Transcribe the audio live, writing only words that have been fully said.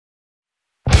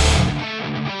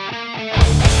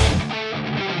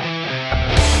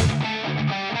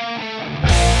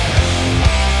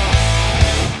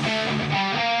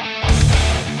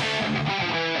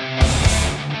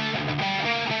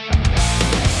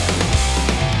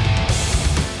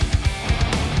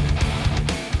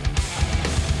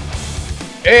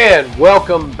And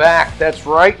welcome back. That's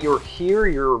right, you're here,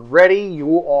 you're ready,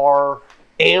 you are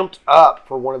amped up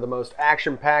for one of the most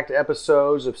action-packed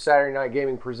episodes of Saturday Night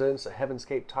Gaming Presents, a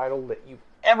Heavenscape title that you've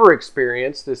ever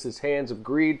experienced. This is Hands of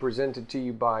Greed, presented to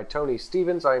you by Tony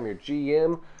Stevens. I am your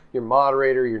GM, your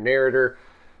moderator, your narrator,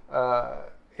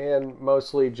 and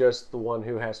mostly just the one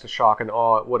who has to shock and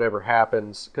awe at whatever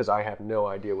happens, because I have no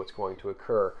idea what's going to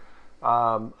occur.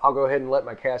 I'll go ahead and let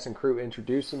my cast and crew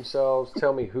introduce themselves,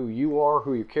 tell me who you are,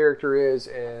 who your character is,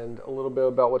 and a little bit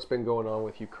about what's been going on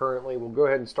with you currently. We'll go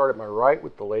ahead and start at my right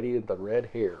with the lady with the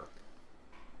red hair.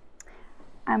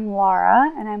 I'm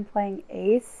Laura, and I'm playing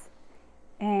Ace,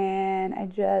 and I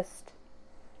just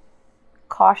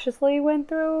cautiously went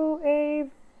through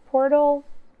a portal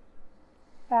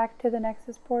back to the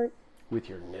Nexus port. With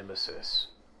your nemesis.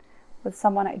 With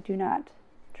someone I do not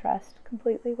trust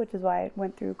completely, which is why I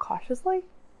went through cautiously.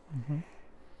 Mm-hmm.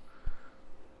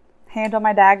 Hand on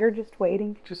my dagger, just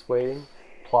waiting. Just waiting,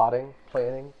 plotting,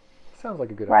 planning. Sounds like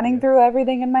a good idea. Running through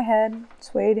everything in my head,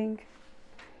 just waiting.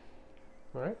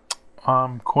 All right.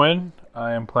 I'm Quinn.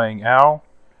 I am playing Al,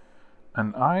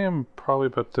 and I am probably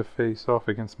about to face off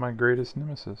against my greatest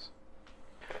nemesis.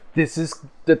 This is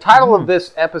the title of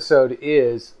this episode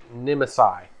is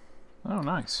Nemesis. Oh,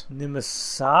 nice.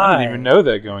 Nemesis. I didn't even know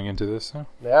that going into this. Huh?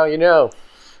 Now you know.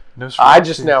 Nostradamus. I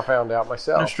just now found out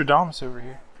myself. Nostradamus over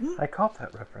here. I caught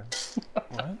that reference.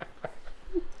 What?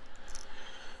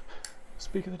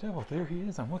 Speak of the devil, there he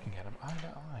is. I'm looking at him eye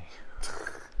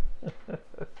to eye.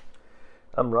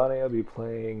 I'm Ronnie. I'll be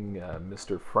playing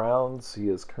Mr. Frowns. He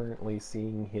is currently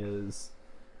seeing his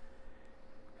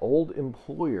old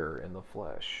employer in the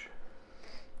flesh.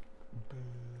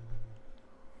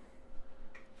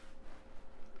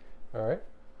 All right.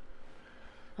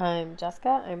 I'm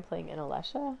Jessica. I'm playing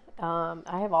Inalesha.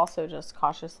 I have also just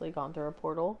cautiously gone through a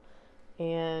portal,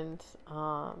 and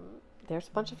there's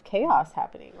a bunch of chaos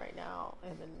happening right now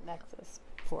in the Nexus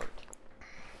port.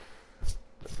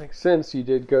 That makes sense. You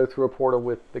did go through a portal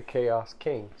with the Chaos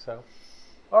King, so.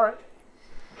 All right.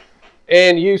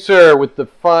 And you, sir, with the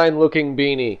fine-looking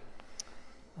beanie.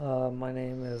 My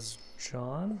name is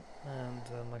John, and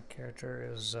my character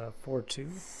is Fortu.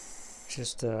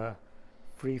 Just a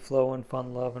free-flowing,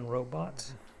 fun-loving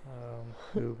robot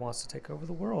who wants to take over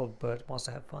the world, but wants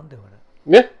to have fun doing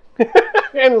it. Yeah.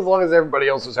 And as long as everybody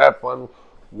else is having fun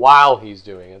while he's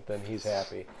doing it, then he's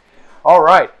happy. All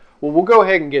right. Well, we'll go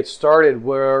ahead and get started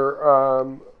where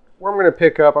I'm going to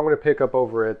pick up. I'm going to pick up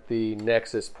over at the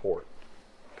Nexus port,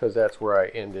 because that's where I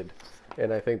ended,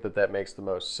 and I think that makes the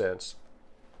most sense.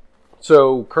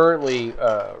 So currently,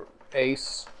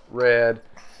 Ace, Red,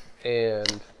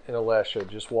 and Alesha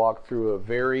just walked through a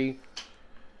very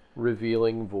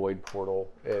revealing void portal.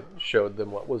 It showed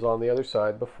them what was on the other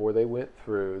side before they went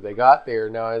through. They got there.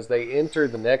 Now, as they enter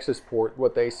the Nexus port,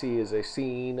 what they see is a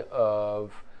scene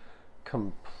of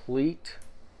complete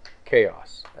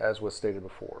chaos, as was stated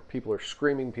before. People are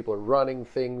screaming, people are running,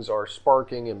 things are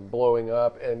sparking and blowing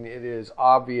up, and it is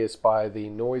obvious by the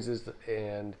noises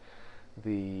and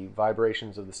the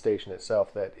vibrations of the station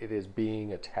itself that it is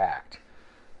being attacked.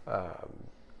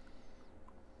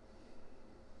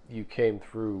 You came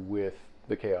through with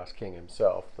the Chaos King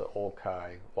himself, the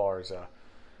Olkai Larza,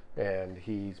 and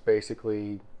he's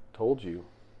basically told you,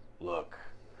 look,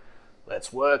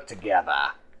 let's work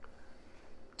together.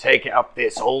 Take out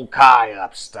this Olkai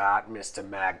upstart, Mr.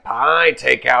 Magpie.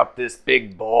 Take out this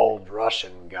big, bald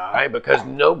Russian guy, because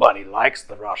nobody likes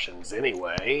the Russians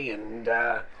anyway, and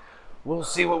we'll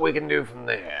see what we can do from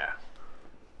there.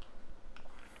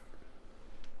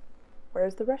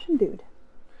 Where's the Russian dude?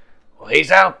 Well,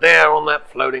 he's out there on that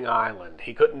floating island.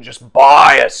 He couldn't just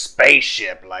buy a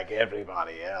spaceship like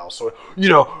everybody else. Or,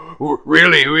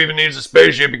 really, who even needs a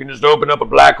spaceship? You can just open up a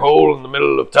black hole in the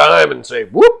middle of time and say,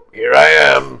 whoop, here I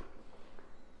am.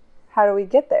 How do we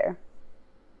get there?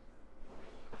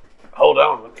 Hold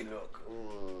on, let me look.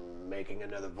 Making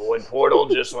another void portal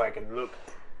just so I can look.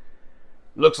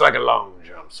 Looks like a long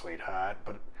jump, sweetheart,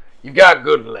 but you've got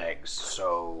good legs,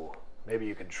 so maybe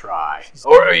you can try.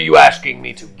 Or are you asking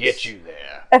me to get you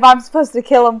there? If I'm supposed to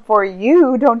kill him for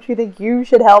you, don't you think you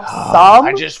should help some?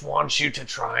 I just want you to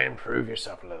try and prove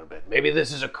yourself a little bit. Maybe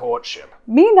this is a courtship.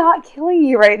 Me not killing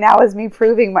you right now is me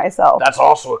proving myself. That's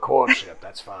also a courtship.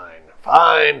 That's fine.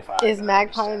 Fine. Is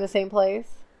Magpie in the same place?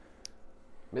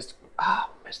 Mr.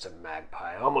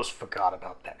 Magpie. I almost forgot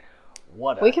about that.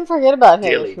 We can forget about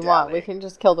him if you want. We can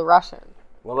just kill the Russian.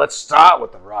 Well, let's start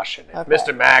with the Russian. If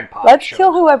Mr. Magpie Let's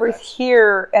kill whoever's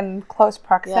here in close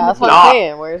proximity. Yeah, that's what I'm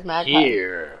saying. Where's Magpie?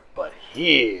 Here, but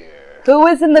here. Who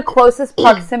is in the closest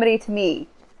proximity to me?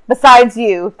 besides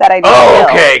you that I didn't Oh,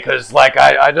 kill. okay, because, like,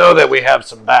 I know that we have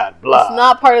some bad blood. It's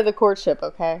not part of the courtship,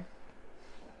 okay?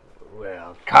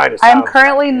 Well, kind of I'm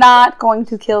currently not going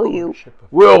to kill you.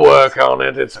 We'll work on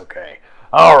it. It's okay.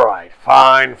 All right.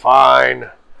 Fine.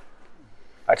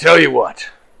 I tell you what.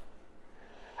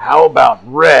 How about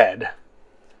Red?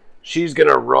 She's going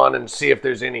to run and see if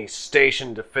there's any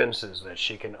station defenses that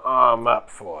she can arm up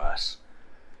for us.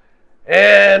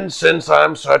 And since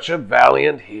I'm such a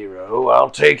valiant hero, I'll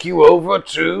take you over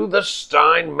to the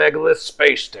Stein Megalith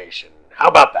Space Station. How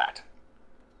about that?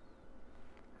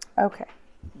 Okay.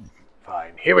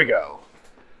 Fine. Here we go.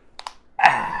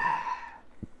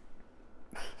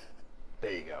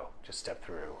 There you go. Just step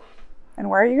through. And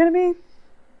where are you going to be?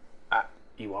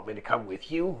 You want me to come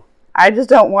with you? I just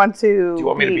don't want to. Do you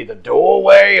want me to be the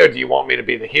doorway, or do you want me to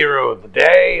be the hero of the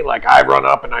day? Like, I run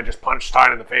up and I just punch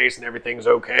Stein in the face and everything's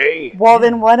okay? Well,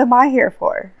 then what am I here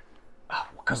for?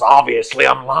 Because obviously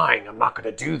I'm lying. I'm not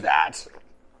going to do that.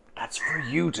 That's for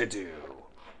you to do.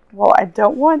 Well, I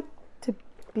don't want to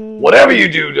be... Whatever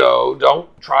you do, though, don't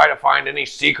try to find any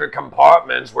secret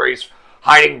compartments where he's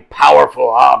hiding powerful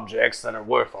objects that are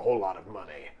worth a whole lot of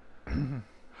money.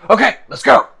 Okay, let's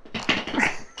go.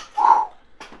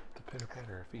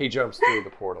 He jumps through the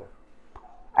portal.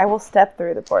 I will step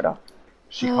through the portal.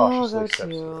 She I'll cautiously go steps too.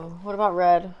 through. What about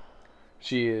Red?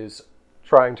 She is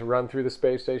trying to run through the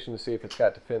space station to see if it's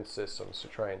got defense systems to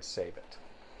try and save it.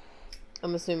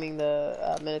 I'm assuming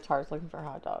the Minotaur is looking for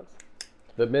hot dogs.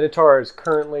 The Minotaur is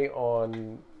currently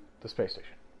on the space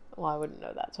station. Well, I wouldn't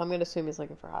know that, so I'm going to assume he's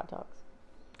looking for hot dogs.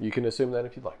 You can assume that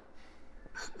if you'd like.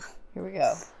 Here we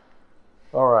go.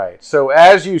 All right. So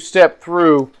as you step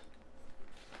through,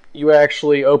 you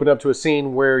actually open up to a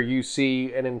scene where you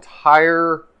see an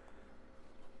entire...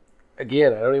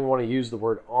 Again, I don't even want to use the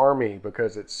word army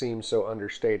because it seems so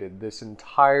understated. This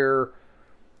entire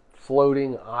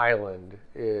floating island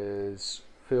is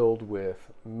filled with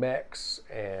mechs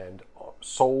and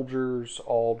soldiers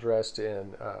all dressed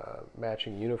in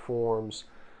matching uniforms,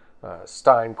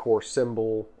 Stein Corps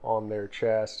symbol on their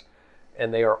chest,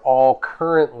 and they are all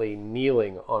currently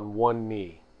kneeling on one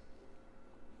knee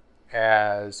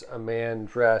as a man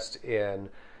dressed in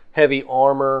heavy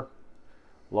armor,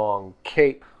 long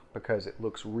cape because it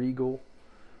looks regal,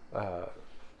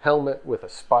 helmet with a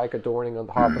spike adorning on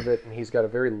the top of it, and he's got a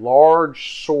very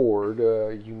large sword,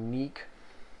 a unique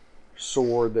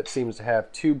sword that seems to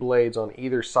have two blades on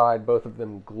either side, both of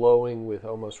them glowing with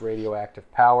almost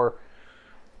radioactive power.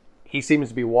 He seems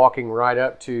to be walking right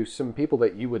up to some people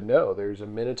that you would know. There's a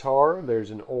Minotaur,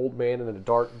 there's an old man in a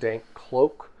dark, dank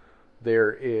cloak,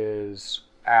 there is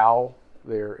Al,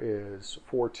 there is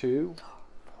 42.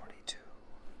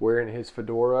 Wearing his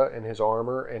fedora and his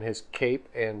armor and his cape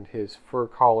and his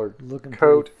fur-collared Looking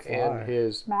coat pretty and fly.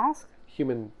 his Mask?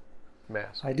 human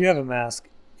mask. I do have a mask.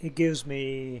 It gives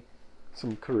me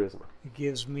Some charisma.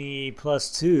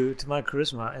 +2 to my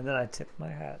charisma, and then I tip my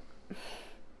hat.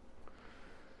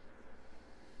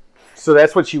 So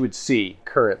that's what you would see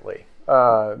currently.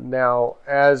 Now,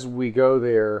 as we go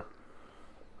there,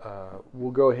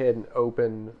 we'll go ahead and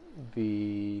open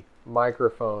the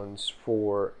microphones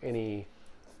for any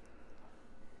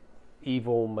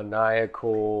evil,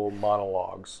 maniacal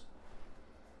monologues.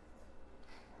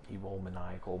 Evil,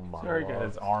 maniacal, Sorry, got monologue.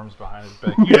 his arms behind his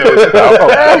back. You know it's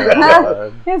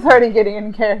about. He's already getting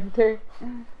in character.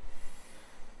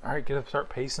 All right, get up, start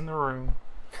pacing the room.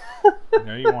 You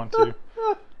know you want to.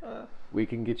 We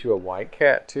can get you a white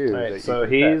cat, too. All that right, you so can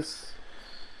pet. he's...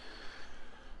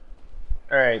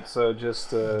 Alright, so just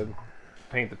to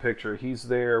paint the picture, he's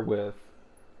there with...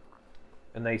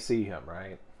 And they see him,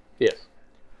 right? Yes.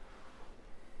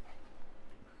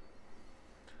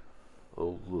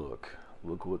 Oh, look.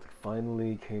 Look what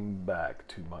finally came back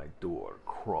to my door,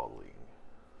 crawling.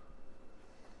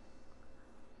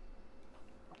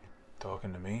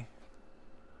 Talking to me.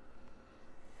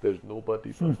 There's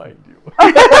nobody behind you.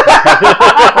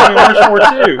 I mean,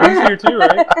 Rushmore too. He's here too,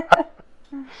 right?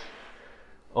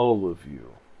 All of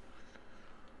you.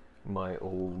 My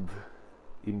old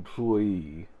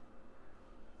employee.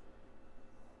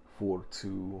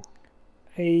 4-2.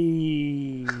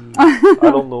 Hey. I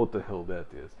don't know what the hell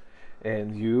that is.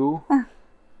 And you,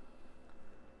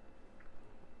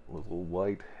 little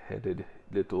white-headed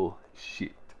little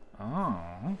shit. Oh,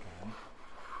 okay.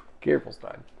 Careful,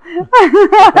 Stein.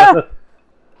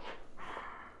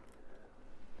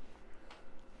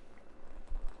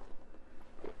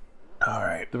 All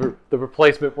right. The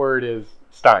replacement word is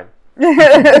Stein.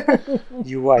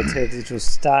 You white-headed little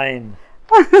Stein.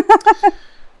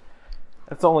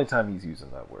 That's the only time he's using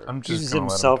that word. I'm Uses just gonna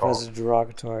himself let him as a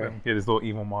derogatory. get his little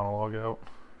evil monologue out.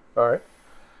 All right.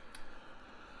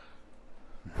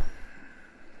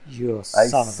 You I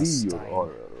son of a see your Stein.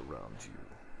 aura around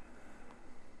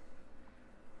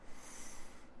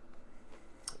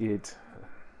you. It,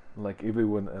 like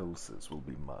everyone else's, will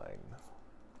be mine.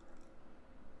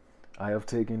 I have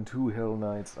taken 2 Hell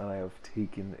Knights, and I have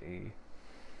taken a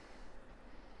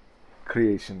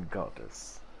creation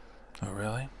goddess Oh,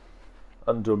 really?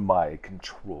 under my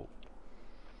control.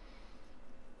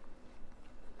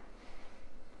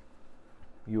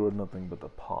 You are nothing but a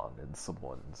pawn in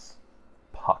someone's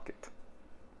pocket.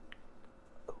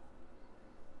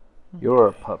 You're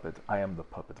a puppet. I am the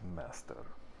puppet master.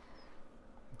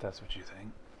 That's what you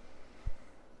think.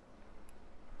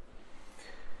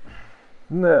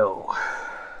 No.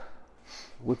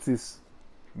 What's this?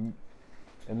 And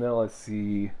now I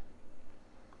see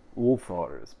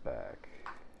Ulfar is back.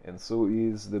 And so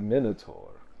is the Minotaur.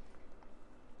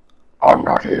 I'm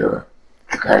not here.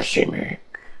 You can't see me.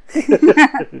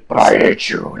 But I hate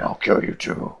you, and I'll kill you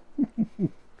too.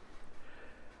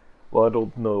 Well, I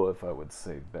don't know if I would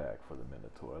say back for the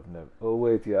Minotaur. I've never. Oh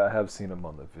wait, yeah, I have seen him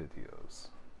on the videos.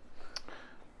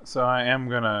 So I am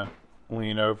gonna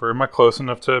lean over. Am I close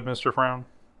enough to Mr. Frown?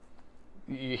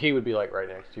 He would be like right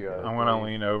next to you. I'm gonna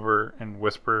lean over and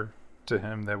whisper to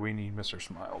him that we need Mr.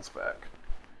 Smiles back.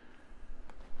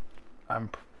 I'm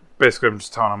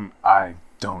just telling him I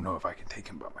don't know if I can take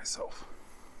him by myself.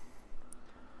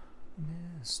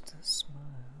 Mr. Smile,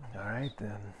 All right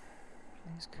then,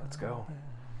 please let's come go. back.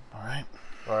 All right.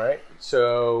 All right.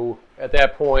 So at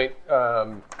that point,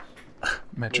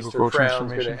 Magical Mr. growth Frown's going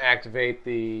transformation. to activate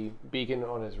the beacon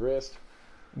on his wrist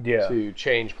Yeah. to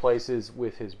change places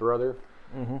with his brother.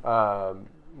 Mhm.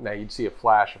 Now you'd see a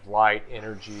flash of light,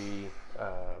 energy,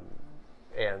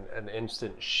 and an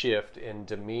instant shift in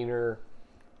demeanor,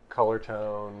 color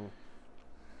tone,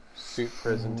 suit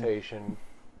presentation.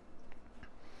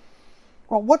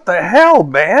 Well, what the hell,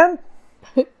 man?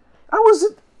 I was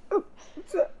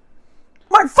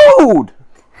my food.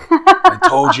 I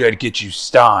told you I'd get you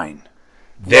Stein.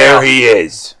 There he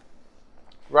is.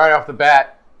 Right off the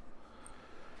bat,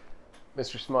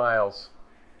 Mr. Smiles,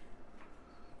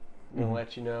 I'm going to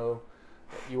let you know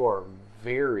that you are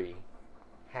very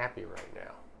happy right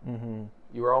now. Mm-hmm.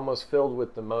 You are almost filled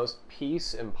with the most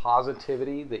peace and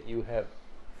positivity that you have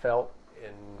felt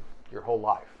in your whole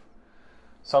life.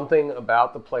 Something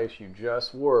about the place you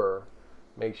just were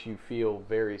makes you feel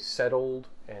very settled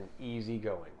and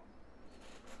easygoing.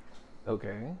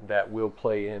 Okay. That will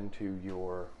play into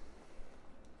your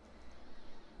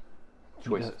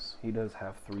choices. He does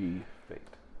have 3 fate.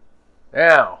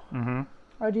 Now, Mm-hmm.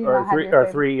 Or do you Or not have 3 your or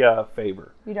favor? 3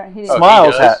 favor. You don't. He Oh, didn't.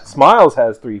 Smiles does? Smiles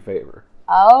has 3 favor.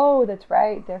 Oh, that's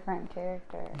right. Different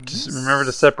character. Just remember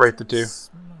to separate the two.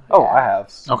 Oh, Yeah. I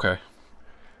have. Okay.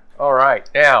 all right.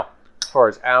 Now, as far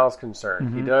as Al's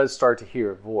concerned, he Mhm. does start to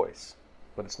hear a voice,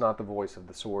 but it's not the voice of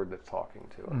the sword that's talking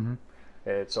to him. Mhm.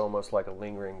 It's almost like a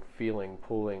lingering feeling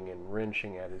pulling and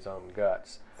wrenching at his own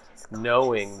guts,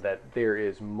 knowing that there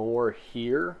is more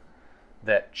here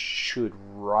that should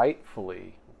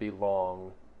rightfully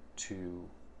belong to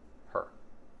her.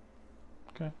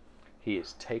 Okay. He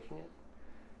is taking it.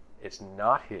 It's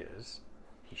not his.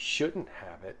 He shouldn't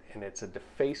have it, and it's a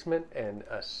defacement and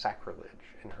a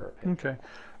sacrilege, in her opinion. Okay.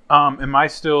 Am I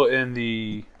still in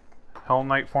the Hell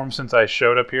Knight form since I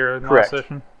showed up here in the last Correct.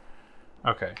 session?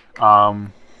 Okay.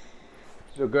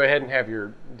 So go ahead and have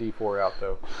your D4 out,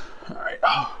 though. All right.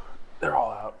 Oh, they're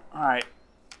all out. All right.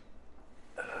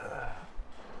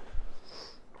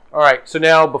 All right, so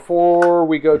now before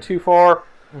we go too far,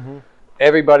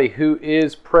 everybody who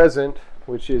is present,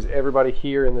 which is everybody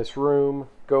here in this room,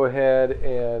 go ahead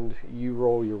and you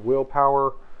roll your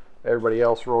willpower. Everybody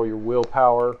else roll your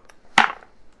willpower,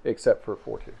 except for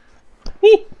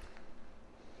 4-2.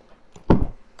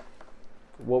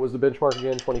 What was the benchmark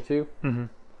again? 22? Mm-hmm.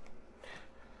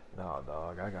 No,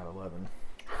 dog, I got 11.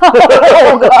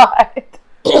 Oh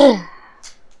God.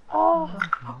 Oh.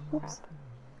 Oops.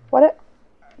 What?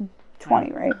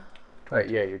 20, right? Right,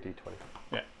 yeah, your D20.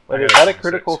 Yeah. Wait, is that a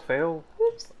critical fail?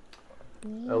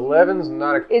 11's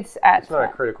not a, It's at. it's not a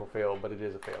critical fail, but it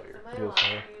is a failure. Am I allowed to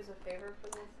use a favor for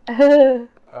this?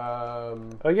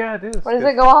 Oh yeah, it is. What does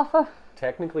it go off of?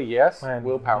 Technically, yes. Man,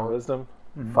 Willpower. wisdom.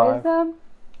 Mhm. 5. Wisdom.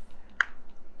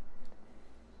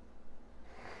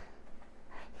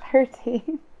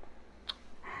 13.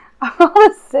 I'm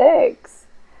on a 6.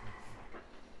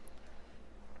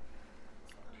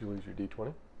 Did you lose your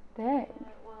D20? Dang.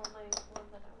 Well, my one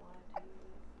that I wanted to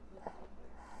use.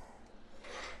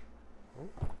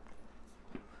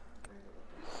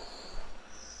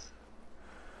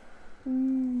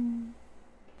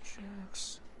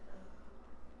 Shucks.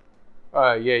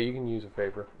 Yeah, you can use a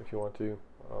favor if you want to.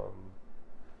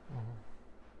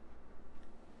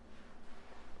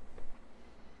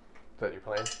 that you're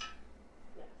playing?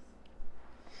 Yes.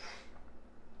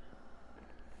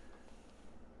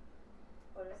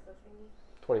 What is the thingy?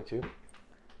 22.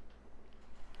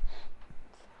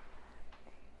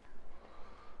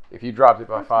 If you dropped it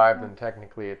by 5, then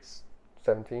technically it's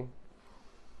 17.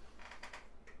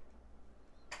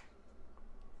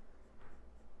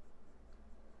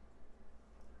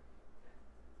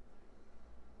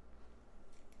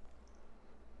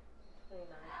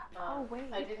 Oh, wait.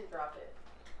 I didn't drop it.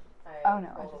 Oh, no,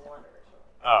 I rolled just- a 1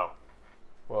 originally. Oh.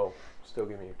 Well, still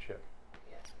give me your chip.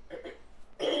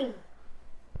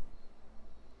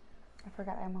 I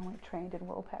forgot I'm only trained in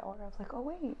willpower. I was like, oh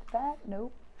wait, that?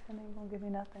 Nope. And they won't give me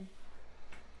nothing.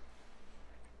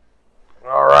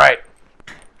 All right.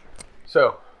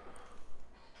 So,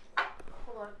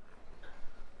 Hold on.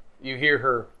 you hear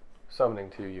her summoning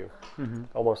to you.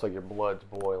 Almost like your blood's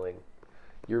boiling.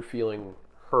 You're feeling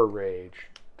her rage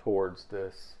towards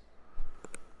this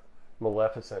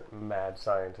maleficent mad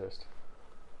scientist.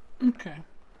 Okay.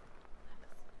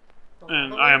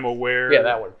 And I am aware. Yeah,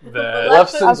 that one. That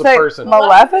Maleficent's a say person.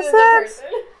 Maleficent?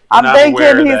 I'm I'm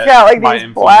aware thinking he's that got like my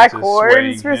these black influence is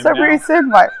horns for swaying some him now. reason.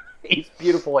 Like, He's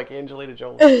beautiful like Angelina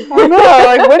Jolie. I know,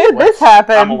 like when did this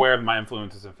happen? I'm aware that my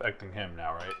influence is affecting him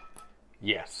now, right?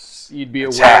 Yes. You'd be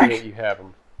aware Attack. that you have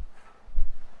him.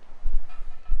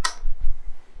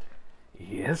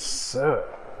 Yes, sir.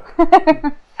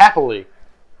 Happily.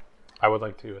 I would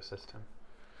like to assist him.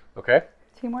 Okay.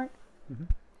 Teamwork?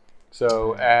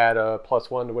 So add a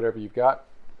 +1 to whatever you've got.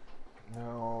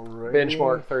 Alright.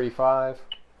 Benchmark 35.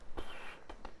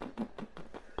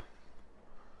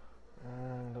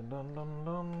 Dun, dun, dun,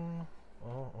 dun.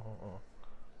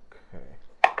 Okay.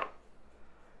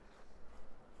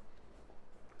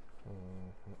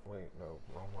 Wait, no,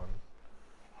 wrong one.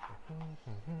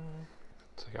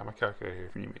 So I got my calculator here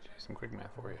if you need me to do some quick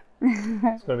math for you.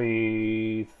 It's going to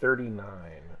be 39.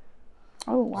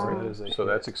 Oh wow. So that is a So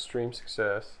hit. that's extreme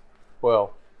success.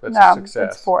 Well, that's no, a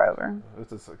success. it's 4 over.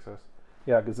 It's a success.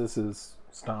 Yeah, because this is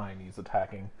Stein. He's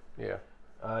attacking. Yeah.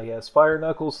 He has fire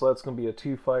knuckles, so that's going to be a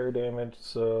 2 fire damage.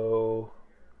 So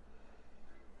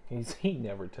he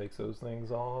never takes those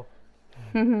things off.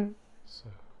 So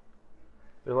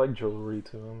They're like jewelry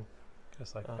to him.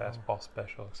 just like fastball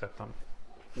special, except I'm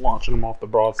launching them off the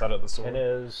broadside of the sword. And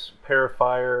his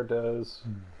parafire does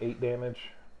 8 damage.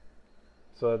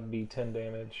 So that'd be 10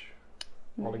 damage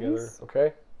altogether. Nice.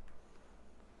 Okay.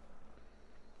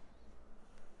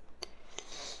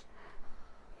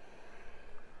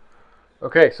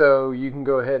 Okay, so you can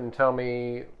go ahead and tell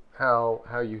me how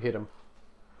you hit him.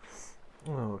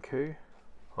 Okay.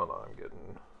 Hold on, I'm getting.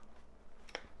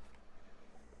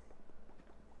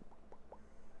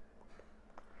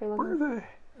 You're Where looking- are they?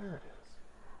 There it is.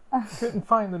 I couldn't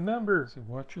find the number.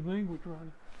 Watch your language,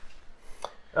 Ronnie.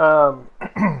 All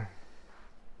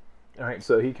right,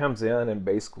 so he comes in and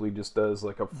basically just does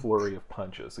like a flurry of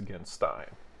punches against Stein.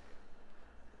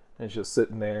 And he's just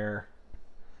sitting there,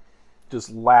 just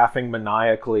laughing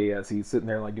maniacally as he's sitting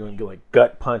there like doing like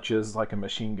gut punches, like a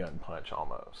machine gun punch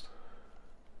almost.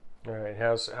 All right,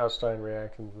 how's Stein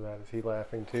reacting to that? Is he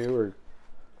laughing too or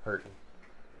hurting?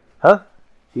 Huh?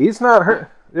 He's not hurt.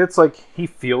 It's like he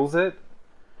feels it,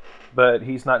 but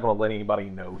he's not going to let anybody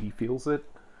know he feels it.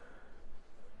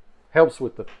 Helps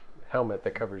with the helmet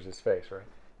that covers his face, right?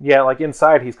 Yeah, like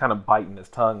inside he's kind of biting his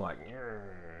tongue like,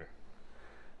 "Grr."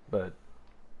 But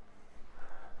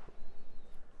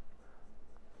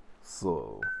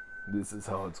so this is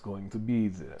how it's going to be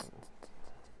then.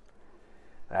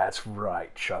 That's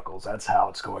right, Chuckles. That's how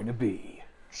it's going to be.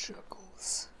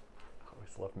 Chuckles. I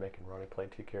always love making Ronnie play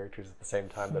two characters at the same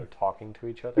time that are talking to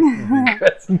each other.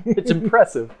 it's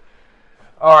impressive.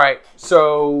 All right,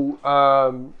 so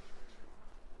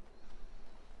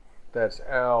that's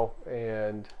Al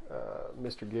and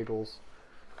Mr. Giggles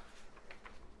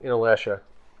in Alesha.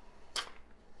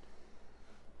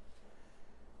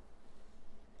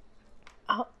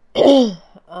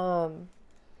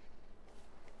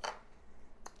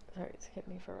 Sorry, it skipped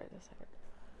me for right a second.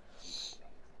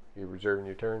 You reserving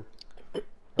your turn?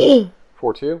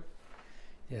 4-2?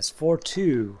 Yes,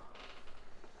 4-2.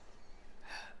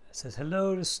 It says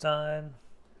hello to Stein.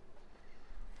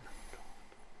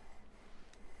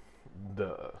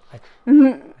 Duh. I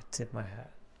tip my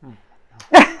hat.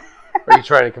 Are you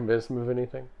trying to convince him of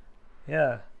anything?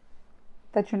 Yeah,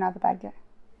 That you're not the bad guy.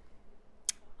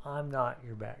 I'm not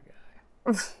your bad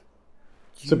guy.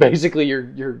 So basically,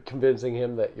 you're convincing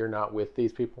him that you're not with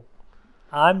these people.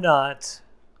 I'm not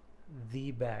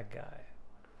the bad guy.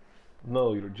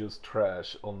 No, you're just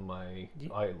trash on my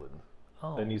island.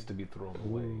 Oh, That needs to be thrown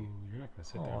away. Ooh, you're not going to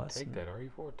sit Oh, there and that's take that, are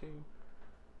you, 4-2?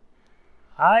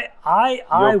 I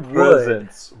Your would.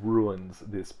 presence ruins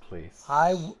this place.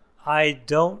 I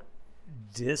don't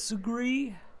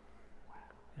disagree.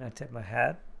 And I tip my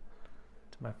hat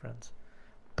to my friends.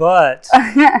 But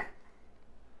I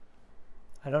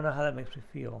don't know how that makes me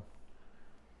feel.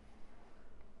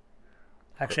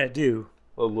 Actually, I do.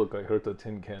 Oh, look, I hurt the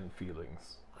tin can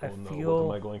feelings. I Oh no, feel-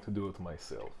 what am I going to do with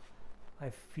myself? I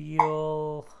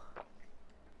feel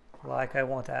like I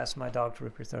want to ask my dog to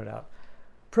rip your throat out.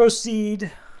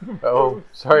 Proceed. Oh,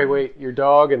 sorry, wait. Your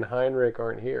dog and Heinrich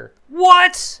aren't here.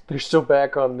 What? They're still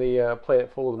back on the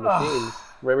planet full of machines.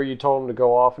 Remember you told them to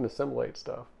go off and assimilate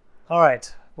stuff. All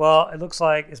right. Well, it looks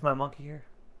like, is my monkey here?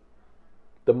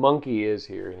 The monkey is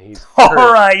here, and he's All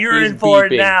right, you're he's in for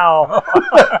beeping. it now.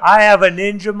 I have a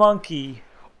ninja monkey.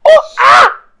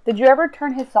 Did you ever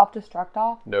turn his self-destruct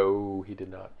off? No, he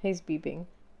did not. He's beeping.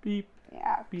 Beep.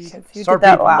 Yeah, because you Start did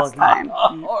that beeping, last monkey.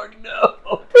 time. Oh no!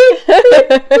 All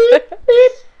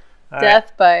right.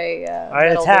 Death by right,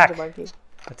 metal attack. ninja monkey.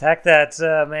 Attack that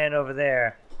man over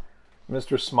there.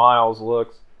 Mr. Smiles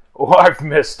looks. Oh, I've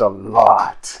missed a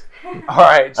lot. All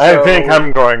right, so I think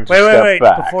I'm going to step Wait.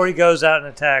 back. Before he goes out and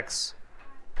attacks.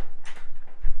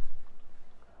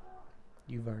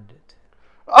 You've earned it.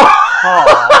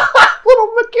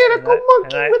 little mechanical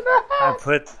monkey And with a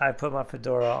hat. I put my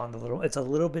fedora on the little. It's a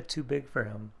little bit too big for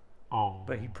him, Oh,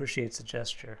 but he appreciates the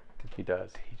gesture. He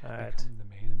does. All right. the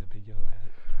man in the big yellow hat.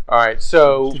 All right,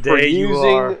 so for Today you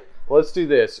using, are- let's do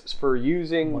this. For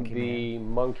using Monkey the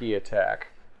monkey attack,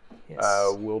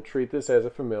 Yes. we'll treat this as a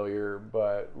familiar,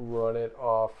 but run it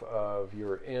off of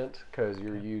your int because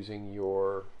you're using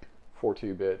your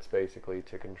 4-2 bits basically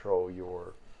to control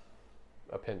your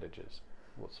appendages.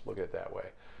 Let's look at it that way.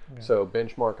 Okay. So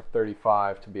benchmark of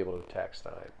 35 to be able to attack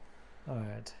Stein. All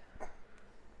right.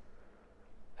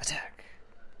 Attack.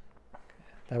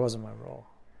 That wasn't my roll.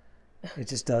 It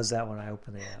just does that when I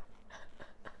open the app.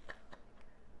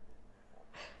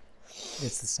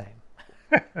 It's the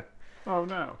same. Oh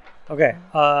no. Okay.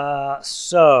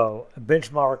 So a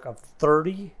benchmark of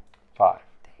 30. 5.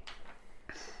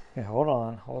 Okay, hold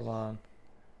on.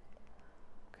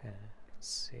 Okay, let's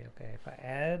see. Okay, if I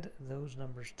add those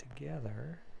numbers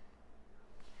together.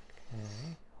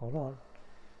 Okay, hold on.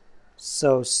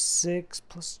 So 6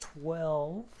 plus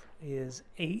 12 is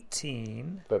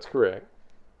 18. That's correct.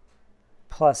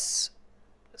 Plus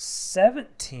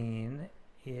 17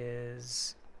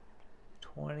 is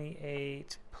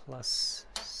 28 plus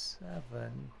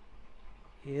 7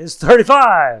 is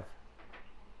 35.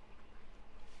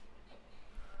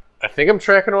 I think I'm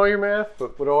tracking all your math,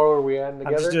 but what all are we adding I'm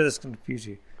just together? doing this to confuse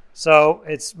you. So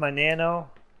it's my nano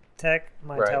tech,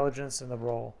 my Right. intelligence, and the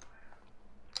roll.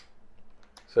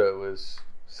 So it was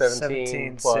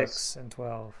 17 plus 6, and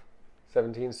 12.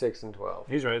 17, 6, and 12.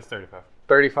 He's right. It's 35.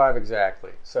 35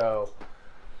 exactly. So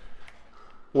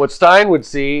what Stein would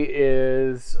see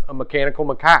is a mechanical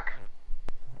macaque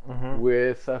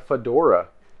with a fedora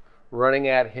running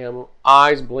at him,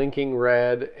 eyes blinking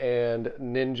red and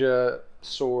ninja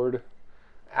sword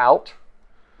out,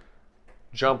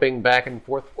 jumping back and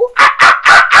forth,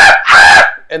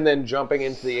 and then jumping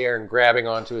into the air and grabbing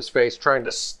onto his face, trying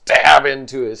to stab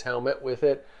into his helmet with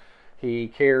it. He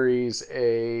carries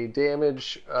a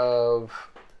damage of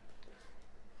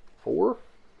 4.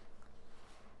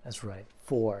 That's right.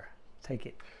 4. Take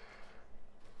it.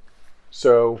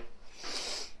 So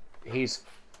he's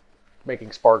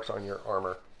making sparks on your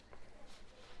armor.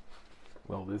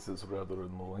 Well, this is rather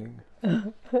annoying.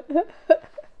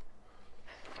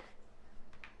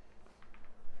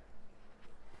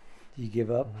 Do you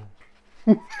give up?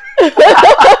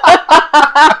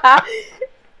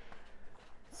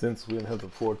 Since when has the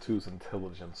 4-2's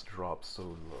intelligence dropped so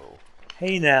low?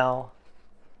 Hey now.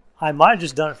 I might have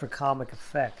just done it for comic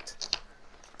effect.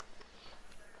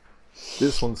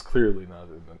 This one's clearly not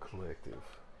in the collective.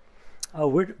 Oh,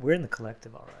 we're in the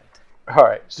collective, all right. All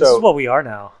right, This is so what we are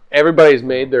now. everybody's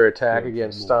made their attack Good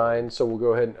against lord. Stein, so we'll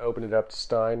go ahead and open it up to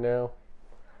Stein now.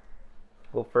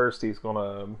 Well, first he's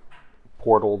gonna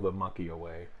portal the monkey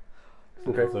away.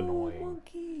 Okay. It's annoying.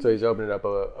 So he's opening up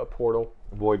a portal.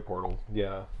 Void portal.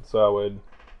 Yeah. So I would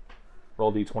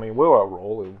roll d20. What do I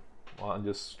roll?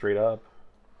 Just straight up.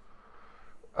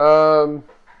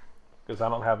 Because I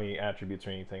don't have any attributes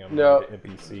or anything. I'm No. not an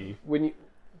NPC. When you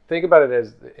think about it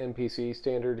as the NPC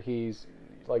standard, he's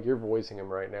like you're voicing him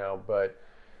right now, but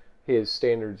his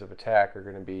standards of attack are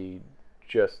going to be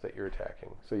just that you're attacking.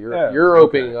 So you're okay.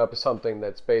 opening up something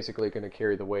that's basically going to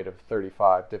carry the weight of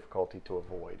 35 difficulty to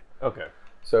avoid. Okay.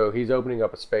 So he's opening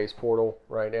up a space portal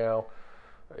right now,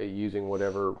 using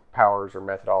whatever powers or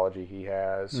methodology he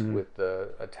has with the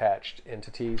attached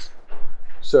entities.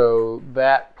 So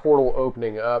that portal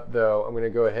opening up, though, I'm going to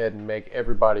go ahead and make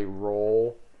everybody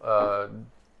roll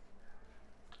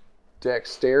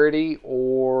dexterity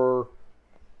or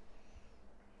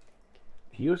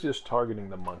He was just targeting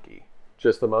the monkey.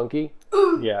 just the monkey.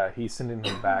 Yeah, he's sending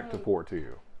him back to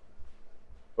 4-2.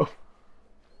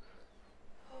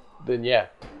 Then yeah,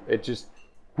 it just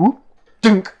whoop,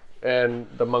 dunk, and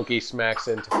the monkey smacks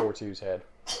into 4-2's head.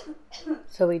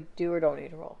 So we do or don't need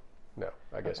to roll. No,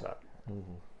 I guess not.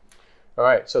 All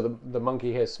right, so the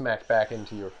monkey has smacked back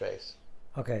into your face.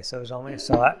 Okay, so it's on me.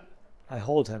 So I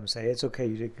hold him and say, it's okay,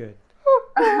 you did good.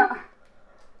 Alright.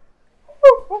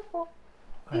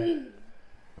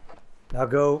 Now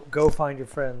go find your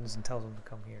friends and tell them to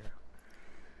come here.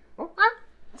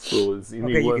 So is you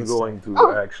anyone can going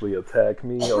to actually attack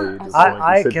me, or are you just going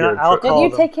I to sit can- here and I'll Did call you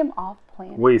them. take him off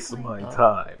planet? waste my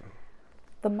time?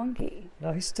 The monkey.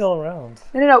 No, he's still around.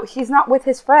 No, he's not with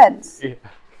his friends.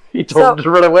 He told him to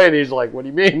run away, and he's like, "What do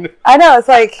you mean?" I know, it's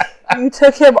like you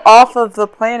took him off of the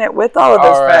planet with all of his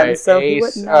All right, friends, so he Ace.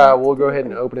 wouldn't know. We'll go ahead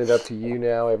and open it up to you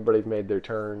now. Everybody's made their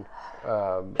turn.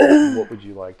 What would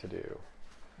you like to do?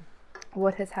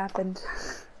 What has happened?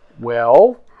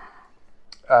 Well,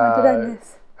 What did I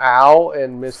miss? Al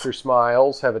and Mr.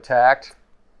 Smiles have attacked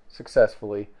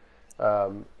successfully.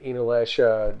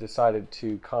 Inalesha decided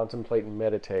to contemplate and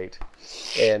meditate,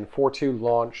 and 4-2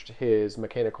 launched his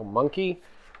mechanical monkey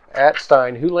at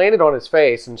Stein, who landed on his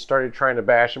face and started trying to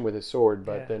bash him with his sword,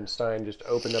 but then Stein just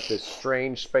opened up this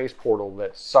strange space portal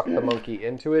that sucked the monkey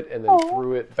into it and then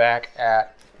threw it back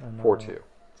at 4-2.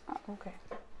 Oh, okay.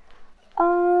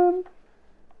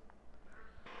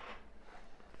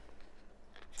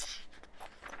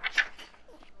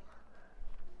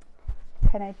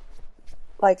 Can I,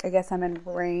 I guess I'm in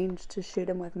range to shoot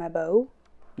him with my bow?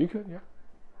 You could, yeah.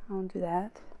 I'll do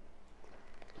that.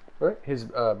 All right, his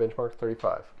benchmark's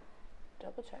 35.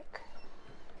 Double check.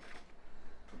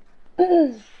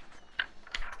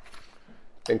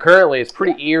 And currently, it's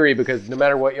pretty eerie because no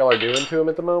matter what y'all are doing to him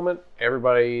at the moment,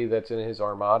 everybody that's in his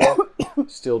armada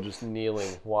is still just kneeling,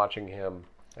 watching him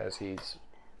as he's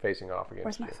facing off against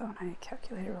Where's my you. phone? I need to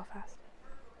calculate it real fast.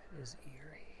 It is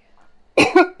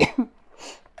eerie.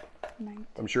 19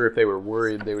 I'm sure if they were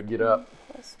worried, they would get up.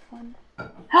 plus 1.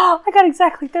 I got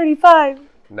exactly 35.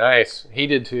 Nice. He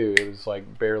did too. It was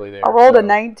like barely there. I rolled a so-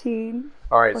 19.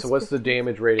 All right, plus so what's the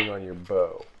damage rating on your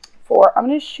bow? 4. I'm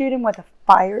going to shoot him with a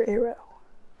fire arrow.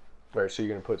 All right, so you're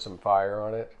going to put some fire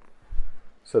on it.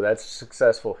 So that's a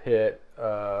successful hit.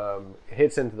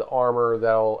 Hits into the armor.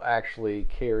 That'll actually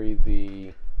carry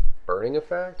the burning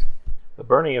effect. The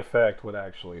burning effect would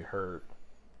actually hurt.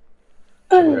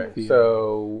 Okay,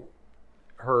 so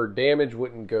her damage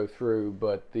wouldn't go through,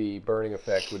 but the burning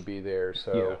effect would be there.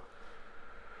 So Yeah.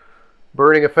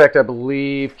 burning effect, I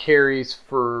believe, carries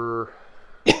for...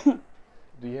 Do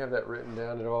you have that written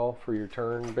down at all for your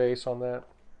turn base on that?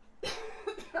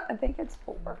 I think it's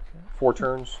 4. 4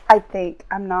 turns? I think.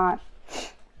 I'm not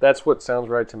That's what sounds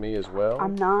right to me as well.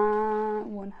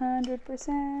 100%.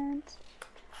 And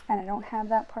I don't have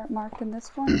that part marked in this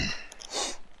one.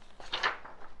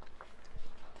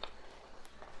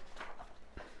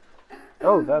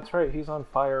 Oh, that's right. He's on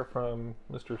fire from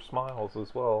Mr. Smiles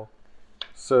as well.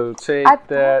 So take I thought-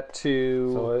 that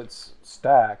to So it's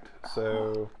stacked.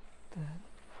 So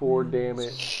 4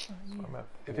 damage. I'm at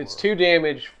If it's 4. 2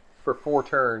 damage for 4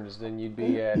 turns, then you'd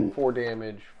be at 4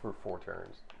 damage for 4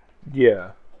 turns.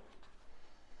 Yeah.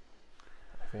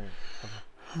 I think.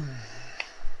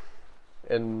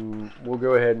 And we'll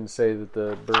go ahead and say that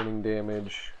the burning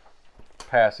damage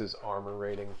passes armor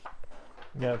rating.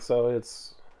 Yeah. So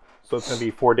it's gonna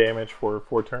be 4 damage for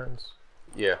 4 turns.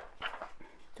 Yeah,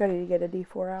 Do I need to get a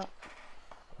D4 out?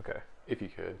 Okay. if you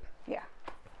could. Yeah.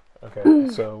 Okay.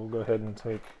 So we'll go ahead and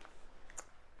take.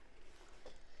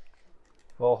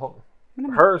 Well,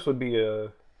 hers would be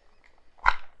a.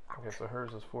 Okay, so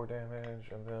hers is 4 damage,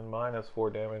 and then mine is 4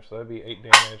 damage, so that'd be 8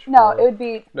 damage. No, for... it would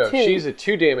be No, 2. she's at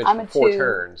 2 damage I'm for at 4 2.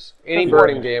 turns. Any For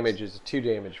burning 4 damage is 2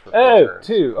 damage for 4 Oh, turns.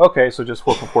 2. Okay, so just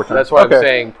 4 for 4 turns. That's why okay. I'm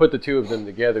saying put the 2 of them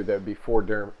together. That would be 4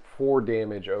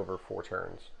 damage over 4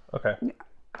 turns. Okay.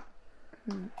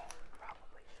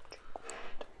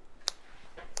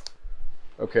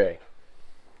 Okay.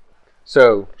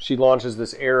 So she launches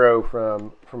this arrow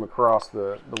from across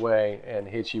the way and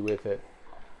hits you with it,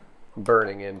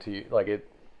 burning into you. Like it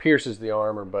pierces the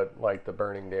armor, but like the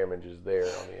burning damage is there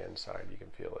on the inside. You can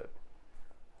feel it.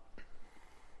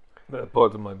 That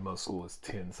part of my muscle was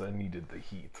tense. I needed the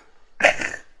heat.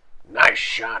 Nice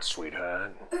shot,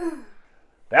 sweetheart.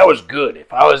 That was good.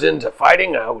 If I was into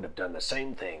fighting, I would have done the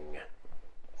same thing.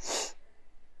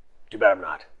 Too bad I'm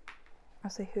not. I'll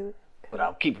say, who but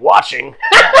I'll keep watching.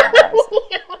 I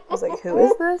was like, who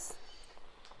is this?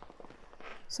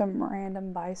 Some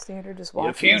random bystander just walking.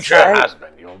 Your future inside.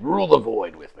 husband. You'll rule the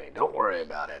void with me. Don't worry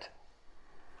about it.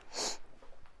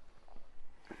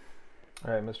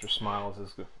 All right, Mr. Smiles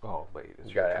is good. Oh, wait. It's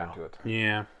You your got turn Al. to attack.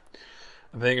 Yeah.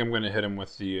 I think I'm going to hit him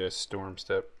with the Storm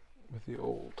Step with the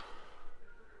old.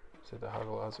 Is it the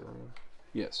Hagalaza room?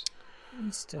 Yes.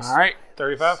 He's just All right,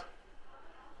 35.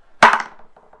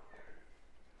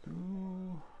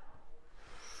 Ooh.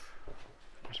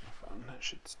 Where's my phone? That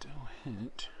should still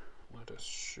hit. Let us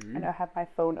see. I know I have my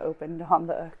phone opened on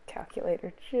the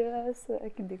calculator just so I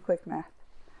can do quick math.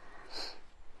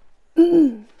 I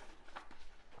don't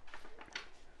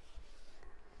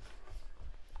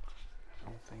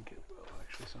think it will,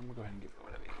 actually, so I'm going to go ahead and give it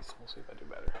one of these. We'll see if I do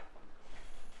better.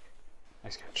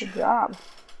 Nice catch. Good job.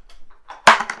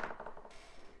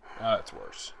 That's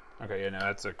worse. Okay, yeah, no,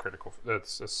 that's a critical.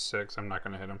 That's a 6. I'm not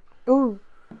going to hit him. Ooh.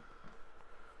 And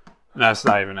that's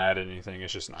not even add anything.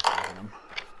 It's just not going to hit him.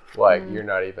 Like, you're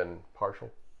not even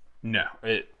partial? No,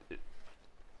 let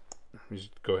me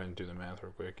just go ahead and do the math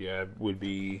real quick. Yeah, it would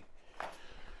be.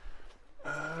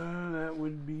 That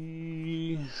would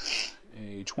be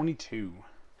a 22.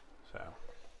 So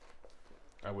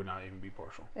I would not even be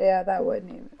partial. Yeah, that wouldn't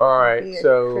even All right, be a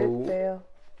so crit fail.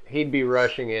 he'd be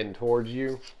rushing in towards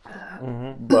you,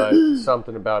 but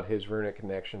something about his runic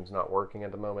connection's not working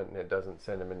at the moment, and it doesn't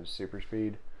send him into super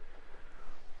speed.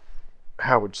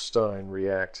 How would Stein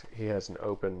react? He has an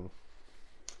open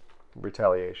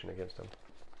retaliation against him.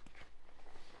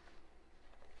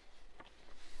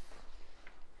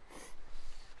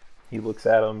 He looks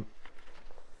at him.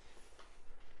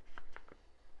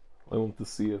 I want to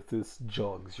see if this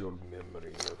jogs your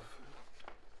memory of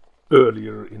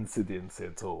earlier incidents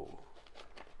at all.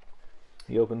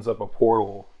 He opens up a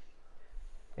portal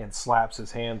and slaps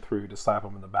his hand through to slap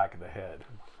him in the back of the head.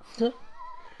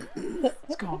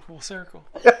 It's gone full circle.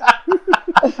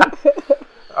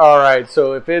 All right,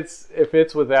 so if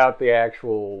it's without the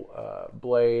actual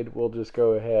blade, we'll just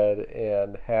go ahead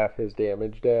and half his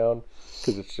damage down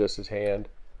because it's just his hand.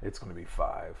 It's going to be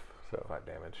 5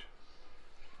 damage.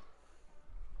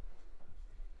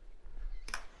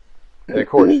 And of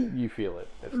course, you feel it.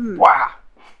 It's, wow!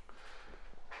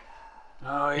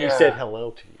 Oh, yeah. He said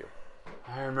hello to you.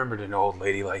 I remembered an old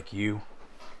lady like you.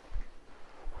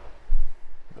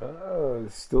 I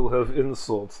still have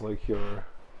insults like your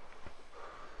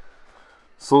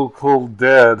so-called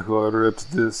dad who I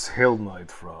ripped this Hell Knight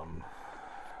from.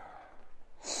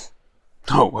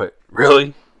 Oh, what?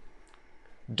 Really?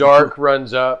 Dark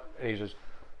runs up and he's just,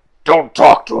 Don't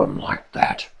talk to him like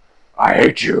that. I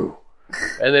hate you.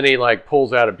 and then he like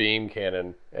pulls out a beam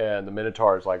cannon, and the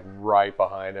Minotaur is like right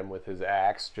behind him with his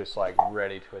axe, just like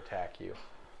ready to attack you.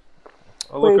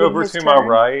 I look Waiting over his to my turn.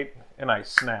 right and I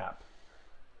snap.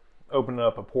 Open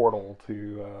up a portal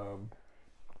to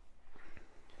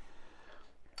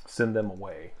send them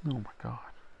away. Oh, my God.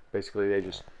 Basically, they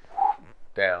just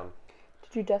down.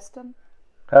 Did you dust him?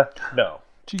 Huh? No.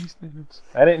 Jeez, Nims.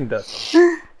 I didn't dust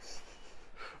them.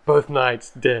 Both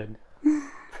knights dead.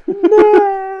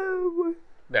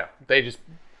 No,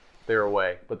 they're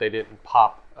away, but they didn't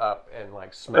pop up and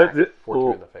like smack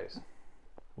Fortune in the face.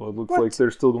 Well, it looks like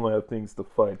they're still going to have things to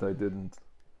fight. I didn't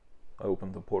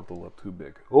open the portal up too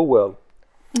big. Oh well.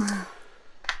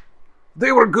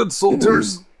 They were good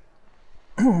soldiers.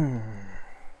 Okay.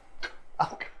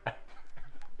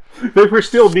 They were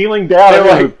still kneeling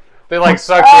down. They like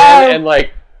sucked in and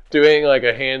like doing like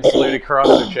a hand salute across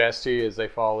their chest to you as they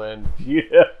fall in.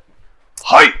 Yeah.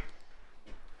 Hi.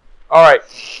 All right,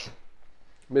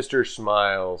 Mr.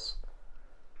 Smiles.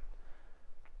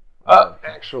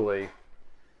 Actually,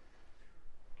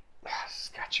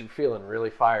 this got you feeling really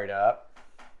fired up.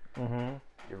 Mm-hmm.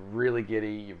 You're really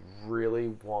giddy. You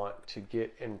really want to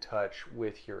get in touch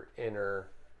with your inner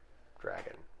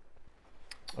dragon.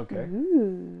 Okay.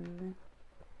 Ooh.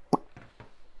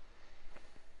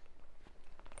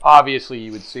 Obviously,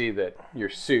 you would see that your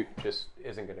suit just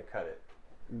isn't going to cut it.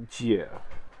 Yeah.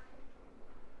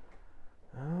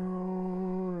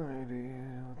 Alrighty,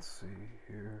 let's see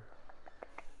here.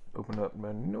 Open up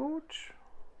my notes.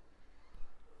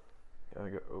 Gotta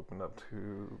go open up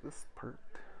to this part.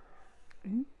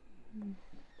 Boop.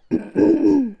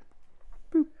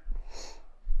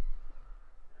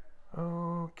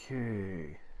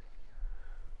 Okay.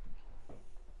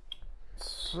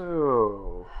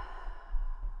 So.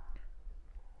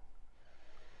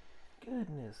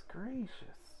 Goodness gracious.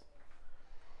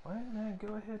 Why didn't I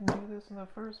go ahead and do this in the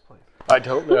first place? I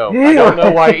don't know. I don't know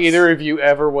why either of you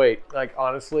ever wait. Like,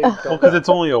 honestly, Well, don't because it's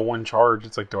only a 1 charge.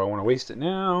 It's like, do I want to waste it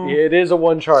now? It is a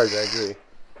 1 charge, I agree.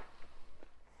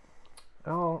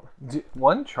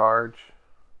 One charge.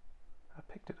 I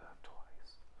picked it up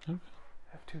twice. I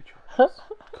have 2 charges.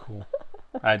 Cool.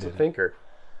 I It's a did. thinker.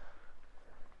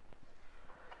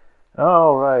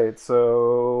 All right,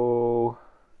 so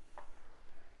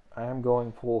I am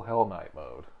going full Hell Knight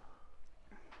mode.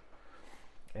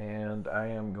 And I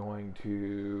am going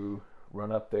to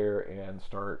run up there and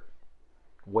start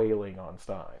wailing on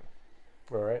Stein.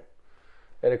 All right.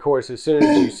 And of course, as soon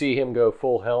as you see him go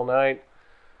full Hell Knight,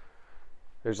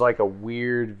 there's like a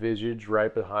weird visage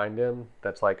right behind him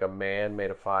that's like a man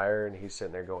made of fire, and he's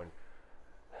sitting there going,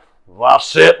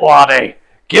 That's it, laddie.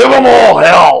 Give 'em all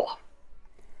hell.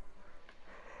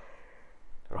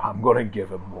 I'm going to give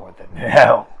him more than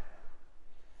hell.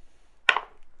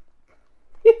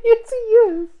 Yes, he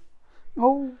is.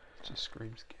 Oh. Just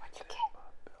screams.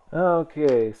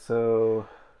 Okay, so...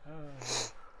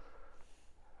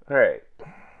 Alright.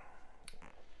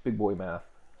 Big boy math.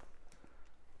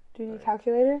 Do you need a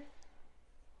calculator?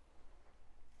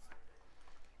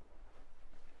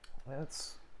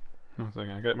 That's... One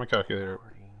second, I got my calculator.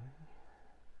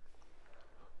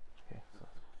 Okay, so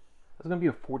that's going to be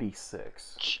a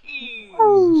 46.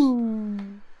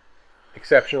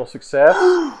 exceptional success.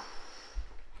 I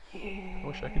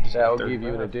wish I could just That will get give you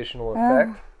an 35. additional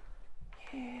effect.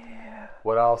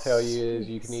 What I'll tell you is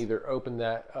you can either open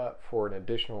that up for an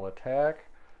additional attack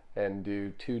and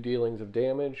do 2 dealings of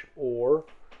damage, or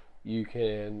you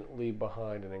can leave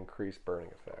behind an increased burning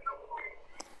effect.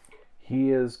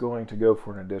 He is going to go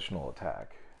for an additional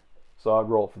attack. So I'd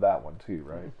roll for that one too,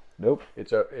 right? Nope.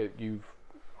 You've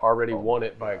already won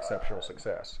it by exceptional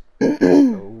success.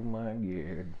 Oh my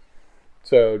god.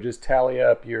 So just tally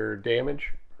up your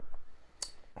damage,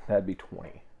 That'd be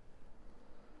 20.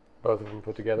 both of them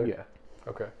put together. Yeah.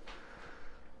 Okay.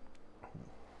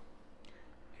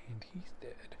 And he's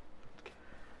dead.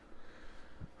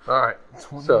 All right.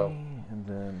 20, So and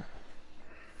then...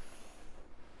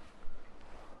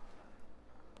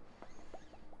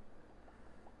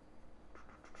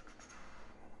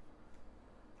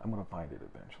 I'm going to find it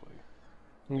eventually.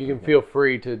 you can feel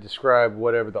free to describe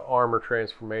whatever the armor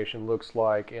transformation looks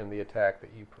like and the attack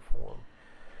that you perform.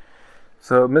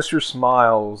 So Mr.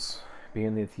 Smiles,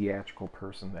 being the theatrical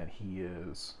person that he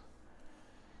is,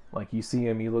 like you see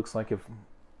him, he looks like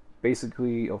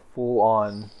basically a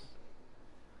full-on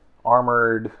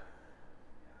armored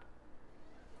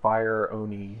fire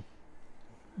Oni.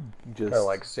 Just Kind of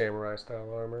like samurai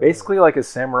style armor. basically like a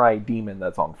samurai demon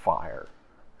that's on fire.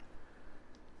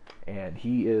 And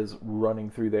he is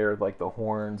running through there like the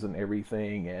horns and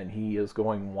everything, and he is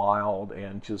going wild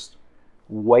and just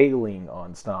wailing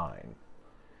on Stein.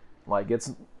 Like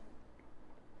it's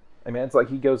like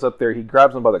he goes up there, he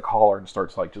grabs him by the collar and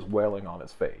starts like just wailing on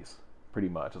his face, pretty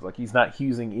much. It's like he's not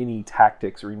using any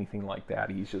tactics or anything like that.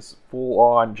 He's just full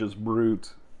on, just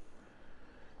brute,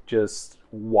 just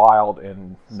wild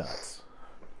and nuts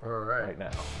All right. right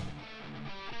now.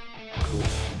 Cool.